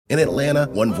In Atlanta,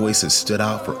 one voice has stood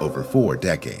out for over 4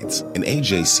 decades. An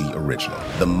AJC original,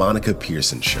 The Monica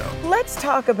Pearson Show. Let's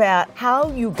talk about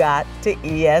how you got to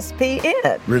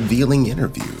ESPN. Revealing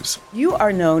interviews. You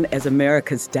are known as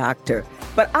America's doctor,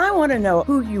 but I want to know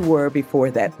who you were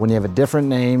before that. When you have a different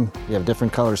name, you have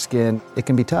different color skin, it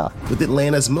can be tough. With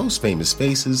Atlanta's most famous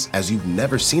faces as you've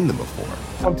never seen them before.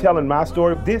 I'm telling my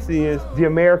story. This is the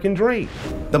American dream.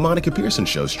 The Monica Pearson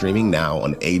Show, streaming now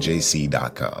on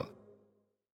AJC.com.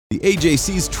 The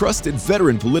AJC's trusted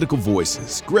veteran political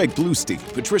voices, Greg Bluestein,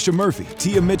 Patricia Murphy,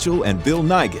 Tia Mitchell, and Bill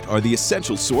Nighet, are the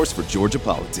essential source for Georgia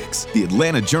politics. The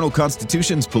Atlanta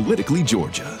Journal-Constitution's Politically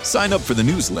Georgia. Sign up for the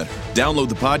newsletter, download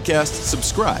the podcast,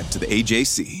 subscribe to the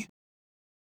AJC.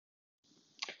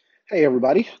 Hey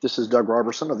everybody, this is Doug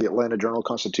Robertson of the Atlanta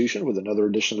Journal-Constitution with another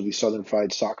edition of the Southern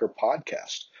Fried Soccer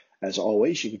Podcast. As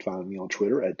always, you can find me on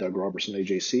Twitter at Doug Robertson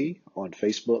AJC, on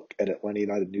Facebook at Atlanta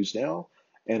United News Now,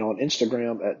 and on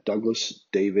Instagram at Douglas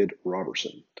David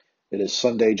Robertson. It is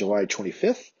Sunday, July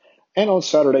 25th, and on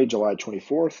Saturday, July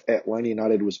 24th, Atlanta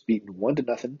United was beaten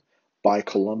 1-0 by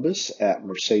Columbus at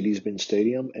Mercedes-Benz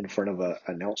Stadium in front of an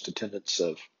announced attendance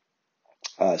of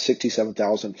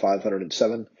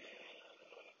 67,507.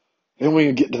 And we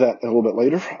can get to that a little bit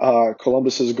later.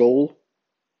 Columbus's goal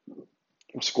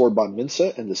was scored by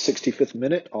Mensah in the 65th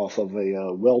minute off of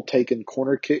a well-taken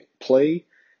corner kick play.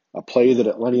 A play that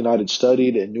Atlanta United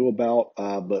studied and knew about,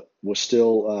 but was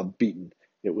still beaten.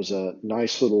 It was a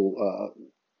nice little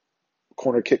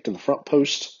corner kick to the front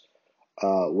post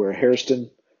where Hairston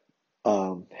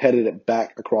headed it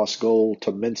back across goal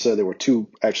to Mensah. There were two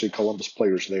actually Columbus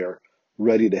players there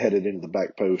ready to head it into the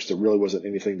back post. There really wasn't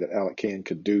anything that Alec Can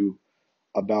could do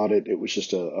about it. It was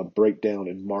just a breakdown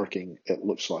in marking, it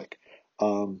looks like.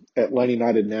 Atlanta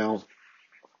United now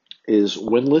is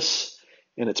winless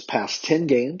in its past 10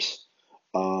 games.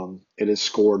 It has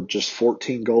scored just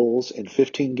 14 goals in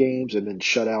 15 games and been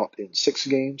shut out in 6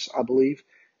 games, I believe.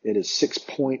 It is 6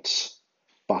 points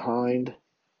behind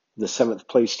the 7th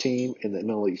place team in the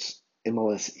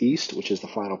MLS East, which is the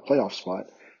final playoff spot.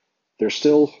 There's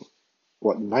still,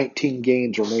 19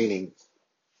 games remaining,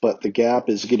 but the gap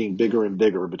is getting bigger and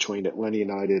bigger between Atlanta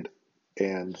United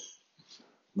and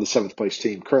the 7th place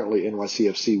team, currently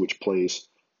NYCFC, which plays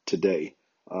today.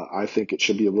 I think it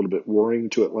should be a little bit worrying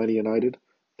to Atlanta United.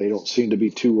 They don't seem to be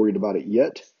too worried about it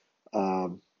yet.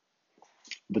 But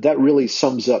that really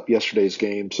sums up yesterday's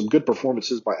game. Some good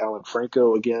performances by Alan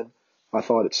Franco again, I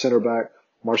thought, at center back.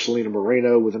 Marcelino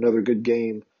Moreno with another good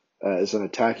game as an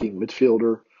attacking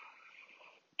midfielder.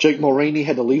 Jake Mulroney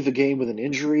had to leave the game with an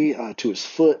injury to his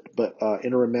foot, but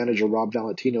interim manager Rob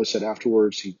Valentino said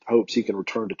afterwards he hopes he can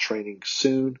return to training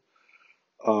soon.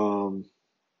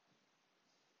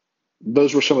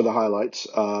 Those were some of the highlights.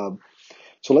 So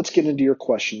let's get into your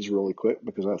questions really quick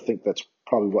because I think that's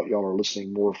probably what y'all are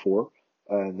listening more for,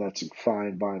 and that's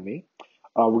fine by me.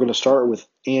 We're going to start with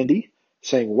Andy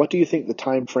saying, what do you think the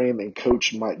time frame and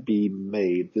coach might be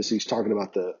made? He's talking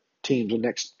about the team's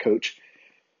next coach.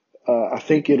 I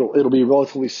think it'll be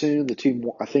relatively soon. The team,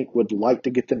 I think, would like to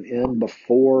get them in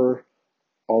before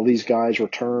all these guys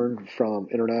return from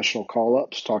international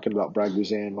call-ups, talking about Brad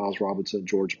Guzan, Miles Robinson,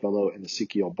 George Bello, and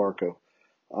Ezequiel Barco.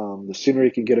 The sooner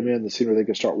you can get them in, the sooner they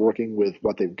can start working with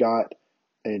what they've got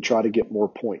and try to get more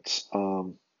points,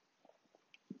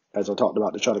 as I talked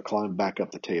about, to try to climb back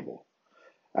up the table.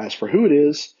 As for who it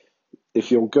is,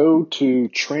 if you'll go to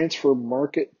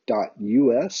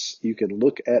transfermarket.us, you can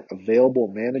look at available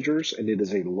managers, and it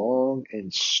is a long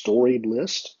and storied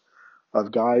list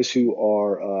of guys who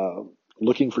are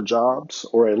looking for jobs,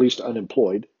 or at least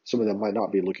unemployed. Some of them might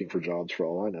not be looking for jobs for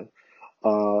all I know.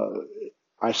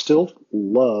 I still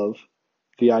love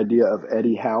the idea of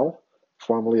Eddie Howe,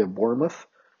 formerly of Bournemouth.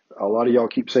 A lot of y'all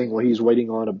keep saying, well, he's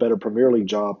waiting on a better Premier League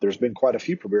job. There's been quite a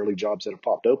few Premier League jobs that have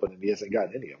popped open, and he hasn't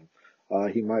gotten any of them.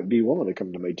 He might be willing to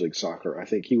come to Major League Soccer. I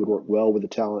think he would work well with the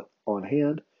talent on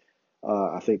hand.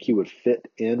 I think he would fit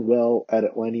in well at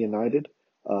Atlanta United,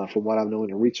 from what I've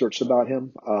known and researched about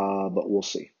him, but we'll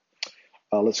see.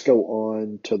 Let's go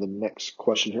on to the next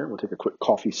question here. We'll take a quick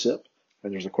coffee sip,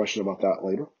 and there's a question about that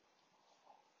later.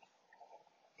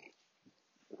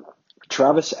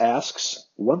 Travis asks,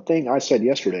 one thing I said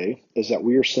yesterday is that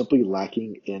we are simply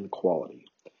lacking in quality.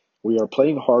 We are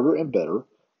playing harder and better,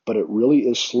 but it really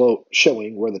is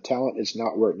showing where the talent is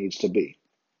not where it needs to be.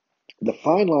 The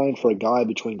fine line for a guy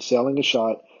between sailing a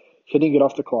shot, hitting it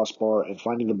off the crossbar, and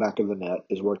finding the back of the net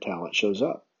is where talent shows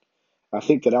up. I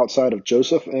think that outside of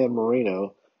Joseph and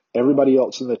Moreno, everybody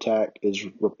else in the attack is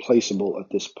replaceable at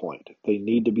this point. They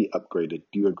need to be upgraded.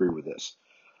 Do you agree with this?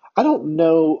 I don't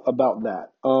know about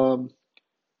that.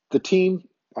 The team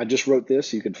I just wrote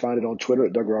this. You can find it on Twitter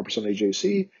at Doug Robertson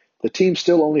AJC. The team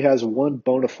still only has one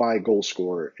bona fide goal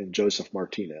scorer in Joseph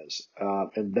Martinez,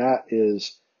 and that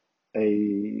is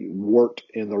a worked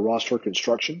in the roster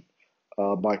construction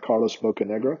by Carlos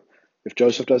Bocanegra. If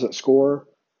Joseph doesn't score,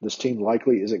 this team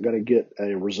likely isn't going to get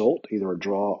a result, either a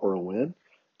draw or a win.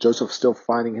 Joseph's still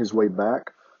finding his way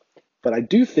back. But I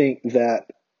do think that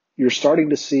you're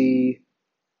starting to see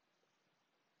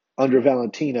under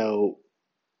Valentino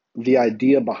the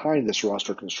idea behind this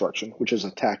roster construction, which is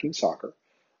attacking soccer.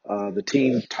 The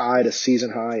team tied a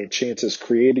season high in chances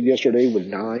created yesterday with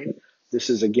 9. This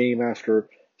is a game after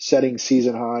setting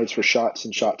season highs for shots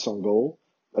and shots on goal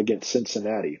against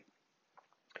Cincinnati.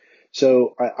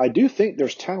 So I do think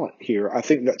there's talent here. I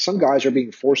think that some guys are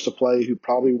being forced to play who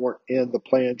probably weren't in the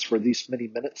plans for these many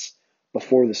minutes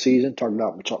before the season. Talking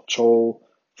about Chol,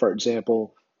 for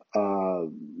example,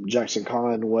 Jackson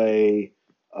Conway,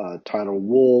 Tyler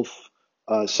Wolf,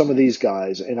 some of these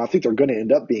guys. And I think they're going to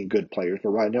end up being good players. But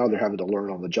right now they're having to learn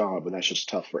on the job, and that's just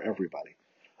tough for everybody.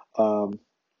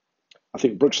 I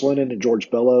think Brooks Lennon and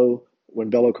George Bello, when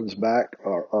Bello comes back,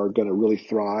 are going to really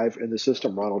thrive in the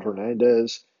system. Ronald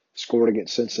Hernandez scored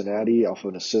against Cincinnati off of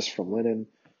an assist from Lennon.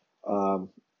 A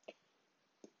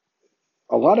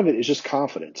lot of it is just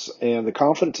confidence, and the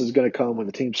confidence is going to come when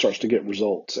the team starts to get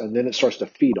results, and then it starts to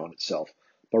feed on itself.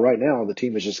 But right now, the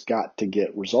team has just got to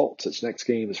get results. Its next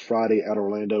game is Friday at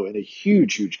Orlando in a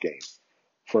huge, huge game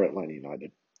for Atlanta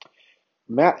United.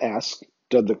 Matt asks,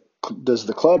 does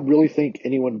the club really think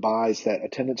anyone buys that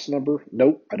attendance number?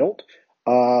 Nope, I don't.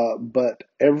 But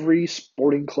every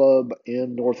sporting club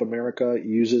in North America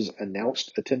uses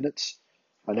announced attendance.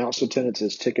 Announced attendance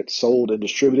is tickets sold and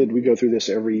distributed. We go through this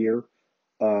every year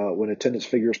when attendance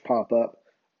figures pop up.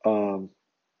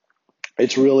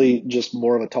 It's really just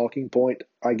more of a talking point,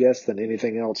 I guess, than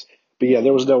anything else. But yeah,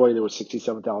 there was no way there was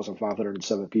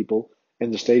 67,507 people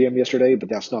in the stadium yesterday, but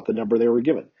that's not the number they were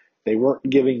given. They weren't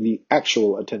giving the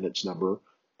actual attendance number.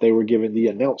 They were given the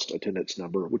announced attendance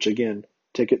number, which again,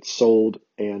 tickets sold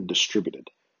and distributed,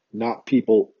 not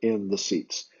people in the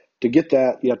seats. To get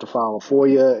that, you have to file a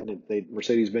FOIA, and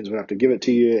Mercedes-Benz would have to give it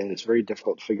to you, and it's very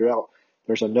difficult to figure out.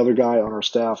 There's another guy on our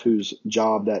staff whose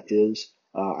job that is.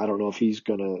 I don't know if he's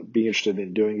going to be interested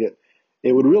in doing it.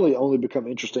 It would really only become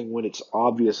interesting when it's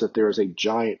obvious that there is a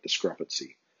giant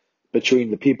discrepancy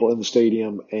between the people in the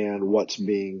stadium and what's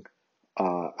being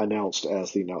announced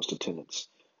as the announced attendance.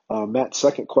 Matt's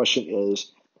second question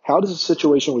is, how does the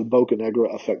situation with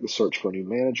Bocanegra affect the search for a new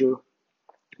manager?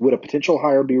 Would a potential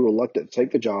hire be reluctant to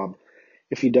take the job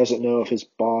if he doesn't know if his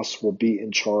boss will be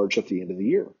in charge at the end of the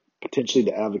year, potentially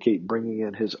to advocate bringing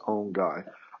in his own guy?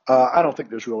 I don't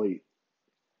think it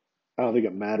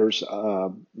matters.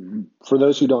 For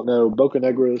those who don't know,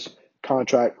 Bocanegra's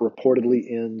contract reportedly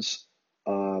ends,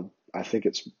 I think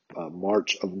it's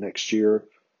March of next year.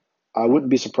 I wouldn't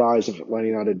be surprised if Atlanta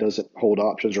United doesn't hold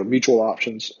options or mutual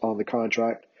options on the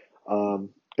contract.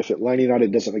 If Atlanta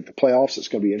United doesn't make the playoffs, it's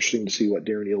going to be interesting to see what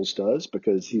Darren Eales does,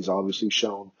 because he's obviously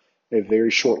shown a very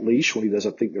short leash when he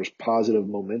doesn't think there's positive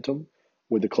momentum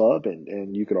with the club.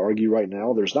 And you could argue right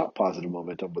now there's not positive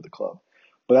momentum with the club.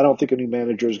 But I don't think a new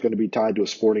manager is going to be tied to a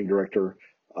sporting director.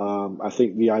 I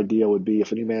think the idea would be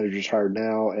if a new manager is hired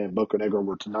now and Bocanegra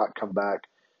were to not come back,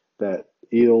 that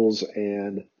Eales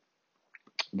and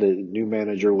the new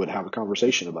manager would have a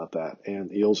conversation about that,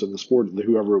 and Eales and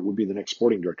whoever would be the next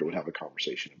sporting director would have a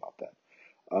conversation about that.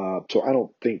 So I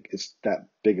don't think it's that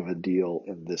big of a deal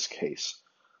in this case.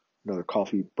 Another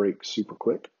coffee break, super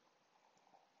quick.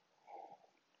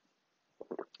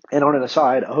 And on an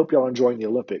aside, I hope y'all are enjoying the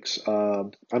Olympics.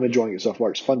 I'm enjoying it so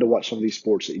far. It's fun to watch some of these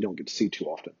sports that you don't get to see too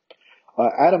often.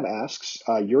 Adam asks,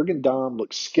 Jurgen Damm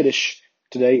looks skittish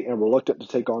today and reluctant to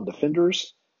take on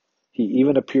defenders. He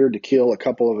even appeared to kill a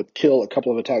couple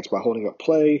of attacks by holding up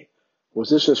play. Was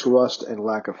this just rust and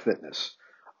lack of fitness?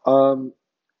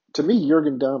 To me,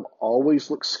 Jurgen Damm always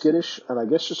looks skittish, and I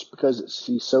guess just because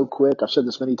he's so quick. I've said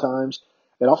this many times.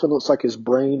 It often looks like his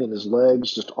brain and his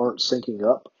legs just aren't syncing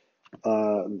up,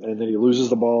 and then he loses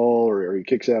the ball or he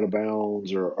kicks out of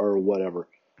bounds or whatever.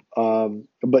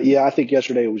 But yeah, I think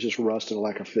yesterday it was just rust and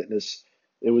lack of fitness.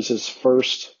 It was his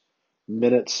first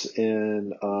minutes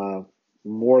in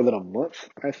more than a month,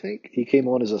 I think. He came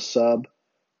on as a sub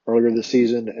earlier this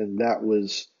season, and that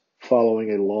was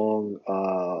following a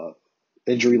long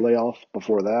injury layoff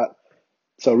before that.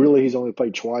 So really, he's only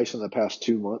played twice in the past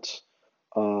 2 months.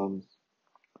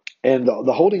 And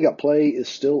the holding up play is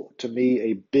still, to me,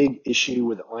 a big issue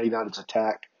with Atlanta United's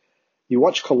attack. You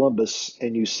watch Columbus,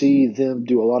 and you see them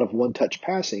do a lot of one-touch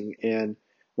passing, and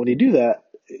when you do that,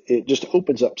 it just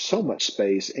opens up so much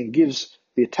space and gives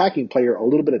the attacking player a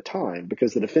little bit of time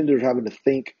because the defender is having to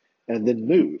think and then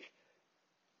move.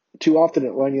 Too often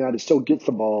Atlanta United still gets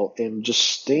the ball and just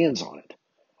stands on it.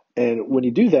 And when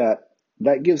you do that,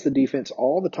 that gives the defense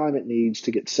all the time it needs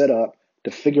to get set up,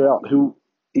 to figure out who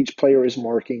each player is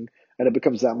marking, and it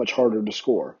becomes that much harder to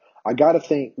score. I got to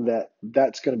think that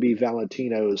that's going to be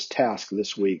Valentino's task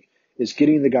this week, is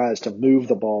getting the guys to move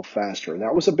the ball faster.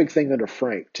 That was a big thing under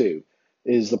Frank, too,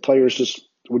 is the players just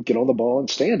would get on the ball and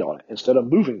stand on it instead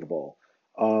of moving the ball.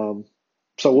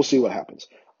 So we'll see what happens.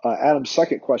 Adam's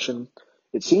second question,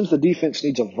 it seems the defense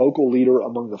needs a vocal leader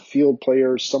among the field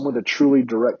players, someone to truly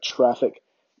direct traffic.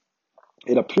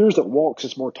 It appears that Walks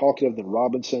is more talkative than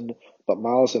Robinson, but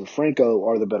Miles and Franco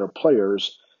are the better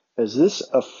players. Is this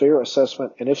a fair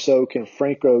assessment? And if so, can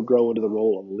Franco grow into the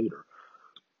role of a leader?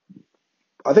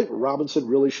 I think Robinson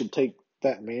really should take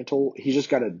that mantle. He's just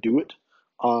got to do it.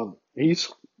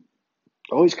 He's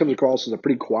always comes across as a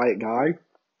pretty quiet guy,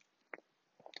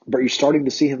 but you're starting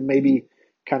to see him maybe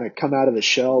kind of come out of the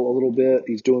shell a little bit.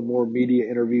 He's doing more media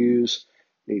interviews,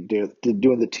 doing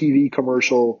the TV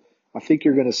commercial. I think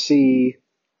you're going to see,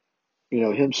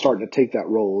 him starting to take that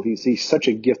role. He's such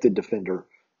a gifted defender.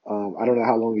 I don't know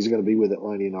how long he's going to be with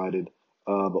Atlanta United,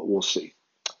 but we'll see.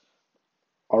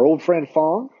 Our old friend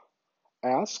Fong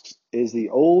asks, is the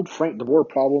old Frank DeBoer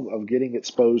problem of getting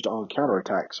exposed on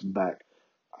counterattacks back?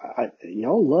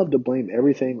 Y'all love to blame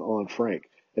everything on Frank.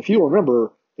 If you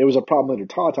remember, it was a problem under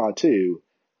Tata too.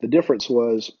 The difference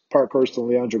was Parkhurst and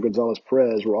Leandro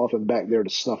Gonzalez-Perez were often back there to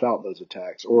snuff out those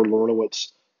attacks, or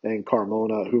Lornowitz and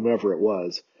Carmona, whomever it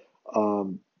was.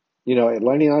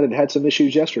 Atlanta United had some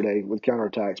issues yesterday with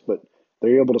counterattacks, but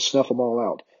they were able to snuff them all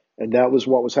out. And that was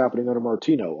what was happening under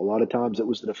Martino. A lot of times it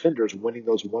was the defenders winning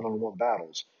those one-on-one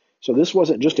battles. So this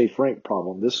wasn't just a Frank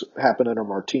problem. This happened under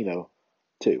Martino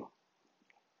too.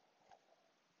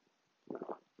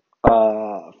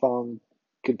 Fong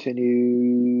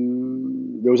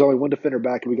continue. There was only one defender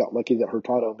back, and we got lucky that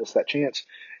Hurtado missed that chance.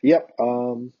 Yep,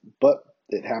 but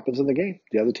it happens in the game.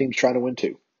 The other team's trying to win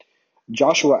too.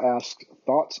 Joshua asks,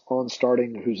 thoughts on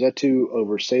starting Huzetu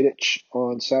over Sejdic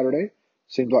on Saturday?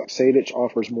 Seems like Sejdic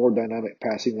offers more dynamic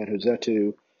passing than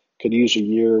Huzetu could use a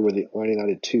year with the Atlanta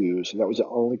United 2s. And that was the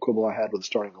only quibble I had with the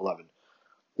starting 11.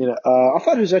 I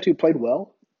thought Huzetu played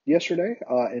well yesterday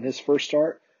in his first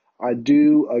start. I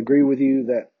do agree with you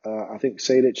that I think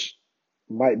Sejdic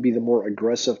might be the more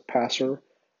aggressive passer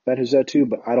than Huzetu,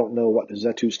 but I don't know what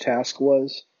Huzetu's task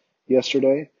was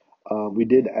yesterday.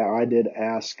 I did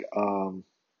ask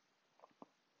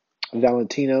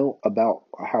Valentino about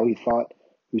how he thought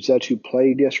Huzetu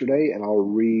played yesterday, and I'll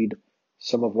read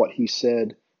some of what he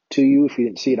said to you. If you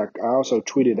didn't see it, I also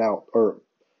tweeted out or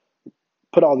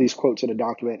put all these quotes in a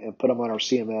document and put them on our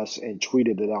CMS and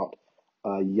tweeted it out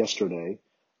yesterday.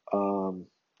 And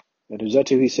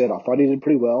Huzetu, he said, I thought he did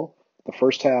pretty well. The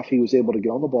first half, he was able to get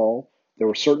on the ball. There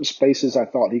were certain spaces I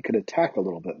thought he could attack a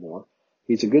little bit more.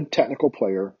 He's a good technical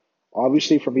player.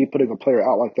 Obviously, for me, putting a player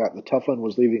out like that, the tough one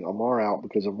was leaving Amar out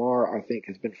because Amar, I think,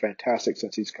 has been fantastic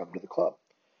since he's come to the club.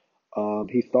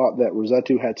 He thought that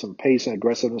Huzetu had some pace and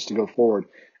aggressiveness to go forward.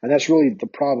 And that's really the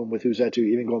problem with Huzetu,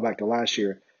 even going back to last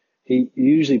year. He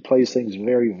usually plays things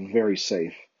very, very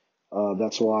safe.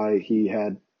 That's why he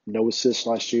had no assists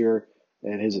last year,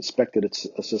 and his expected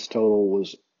assist total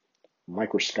was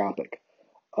microscopic.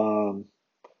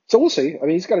 So we'll see. I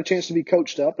mean, he's got a chance to be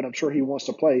coached up, and I'm sure he wants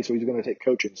to play, so he's going to take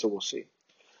coaching, so we'll see.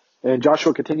 And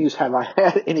Joshua continues, have I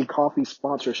had any coffee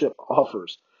sponsorship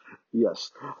offers?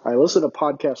 Yes. I listen to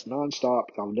podcasts nonstop.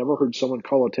 I've never heard someone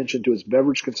call attention to his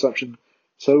beverage consumption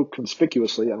so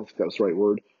conspicuously. I don't think that was the right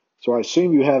word. So I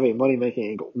assume you have a money-making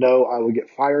angle. No, I would get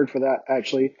fired for that,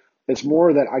 actually. It's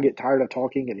more that I get tired of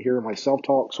talking and hearing myself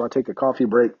talk, so I take a coffee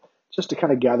break just to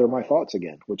kind of gather my thoughts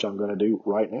again, which I'm going to do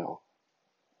right now.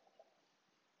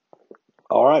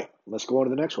 All right, let's go on to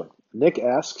the next one. Nick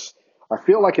asks, I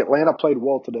feel like Atlanta played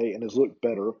well today and has looked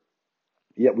better,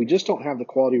 yet we just don't have the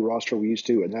quality roster we used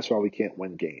to, and that's why we can't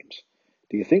win games.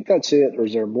 Do you think that's it, or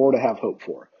is there more to have hope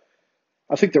for?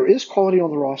 I think there is quality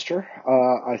on the roster.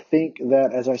 I think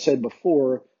that, as I said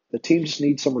before, the team just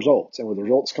needs some results, and with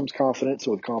results comes confidence,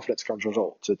 and with confidence comes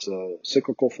results. It's a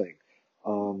cyclical thing.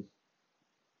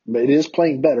 It is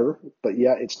playing better, but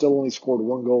yeah, it still only scored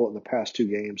one goal in the past two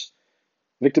games.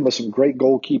 Victim of some great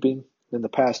goalkeeping in the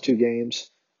past two games.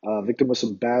 Victim of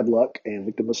some bad luck and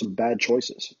victim of some bad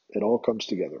choices. It all comes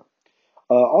together.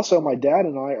 Also, my dad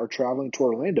and I are traveling to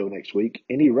Orlando next week.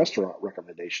 Any restaurant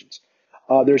recommendations?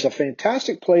 There's a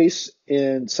fantastic place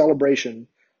in Celebration,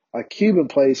 a Cuban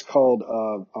place called,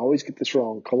 I always get this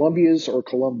wrong, Columbia's or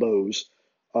Columbo's,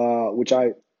 which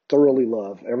I thoroughly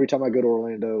love. Every time I go to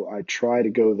Orlando, I try to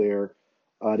go there.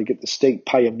 to get the state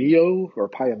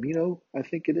Payamino, I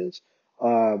think it is.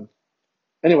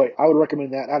 Anyway, I would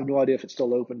recommend that. I have no idea if it's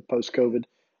still open post-COVID,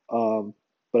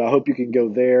 but I hope you can go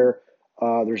there.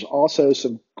 There's also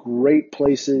some great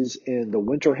places in the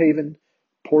Winter Haven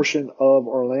portion of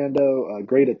Orlando, a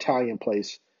great Italian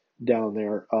place down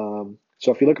there.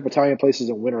 So if you look up Italian places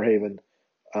in Winter Haven,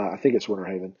 I think it's Winter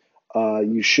Haven,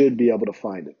 you should be able to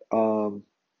find it. And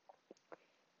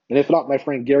if not, my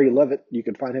friend Gary Levitt, you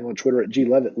can find him on Twitter at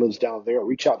GLevitt, lives down there.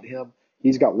 Reach out to him.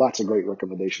 He's got lots of great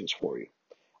recommendations for you.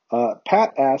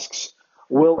 Pat asks,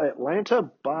 will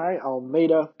Atlanta buy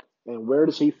Almeida, and where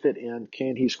does he fit in?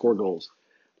 Can he score goals?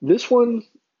 This one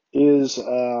is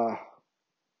going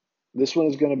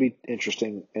to be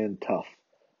interesting and tough.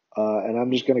 And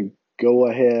I'm just going to go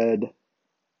ahead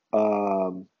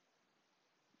and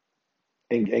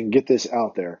get this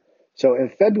out there. So in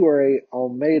February,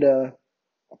 Almeida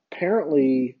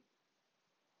apparently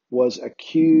was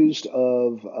accused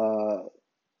of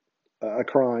a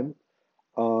crime.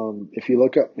 If you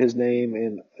look up his name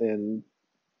in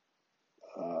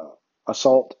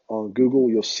assault on Google,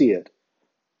 you'll see it.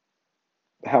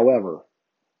 However,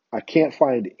 I can't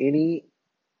find any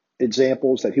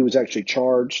examples that he was actually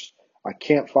charged. I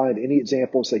can't find any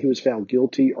examples that he was found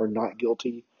guilty or not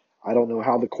guilty. I don't know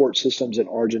how the court systems in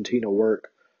Argentina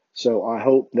work. So I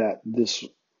hope that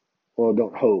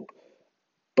don't hope,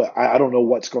 but I don't know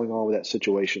what's going on with that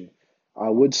situation. I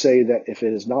would say that if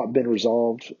it has not been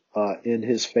resolved in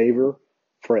his favor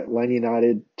for Atlanta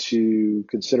United to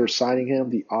consider signing him,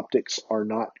 the optics are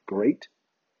not great.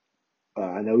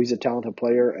 I know he's a talented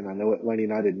player, and I know Atlanta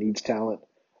United needs talent,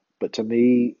 but to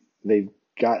me, they've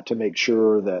got to make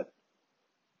sure that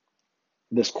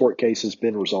this court case has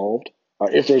been resolved.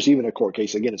 If there's even a court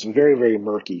case, again, it's very, very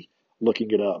murky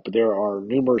looking it up, but there are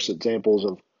numerous examples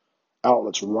of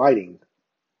outlets writing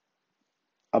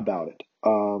about it.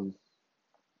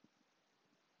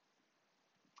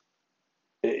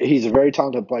 He's a very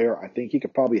talented player. I think he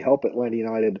could probably help Atlanta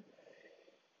United.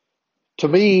 To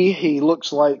me, he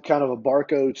looks like kind of a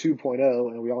Barco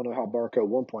 2.0, and we all know how Barco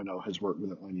 1.0 has worked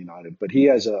with Atlanta United. But he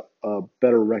has a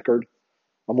better record,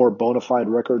 a more bona fide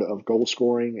record of goal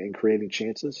scoring and creating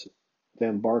chances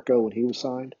than Barco when he was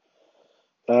signed.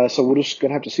 So we're just going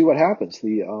to have to see what happens.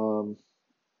 The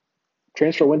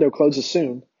transfer window closes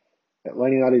soon.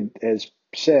 Atlanta United has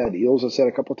said, Eels has said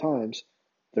a couple of times,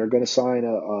 they're going to sign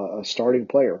a starting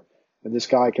player. And this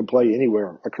guy can play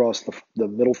anywhere across the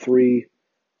middle three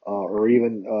or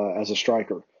even as a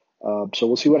striker. So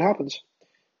we'll see what happens.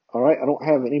 All right, I don't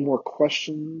have any more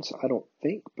questions, I don't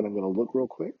think, but I'm going to look real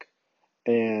quick.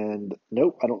 And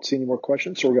nope, I don't see any more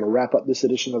questions. So we're going to wrap up this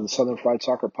edition of the Southern Fried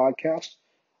Soccer Podcast.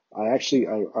 I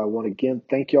want to again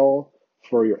thank y'all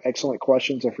for your excellent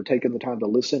questions and for taking the time to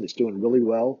listen. It's doing really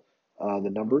well, the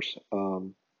numbers.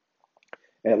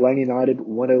 Atlanta United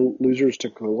 1-0 losers to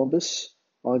Columbus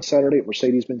on Saturday at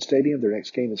Mercedes-Benz Stadium. Their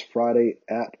next game is Friday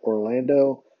at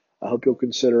Orlando. I hope you'll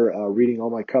consider reading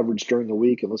all my coverage during the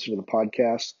week and listening to the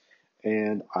podcast.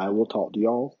 And I will talk to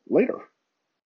y'all later.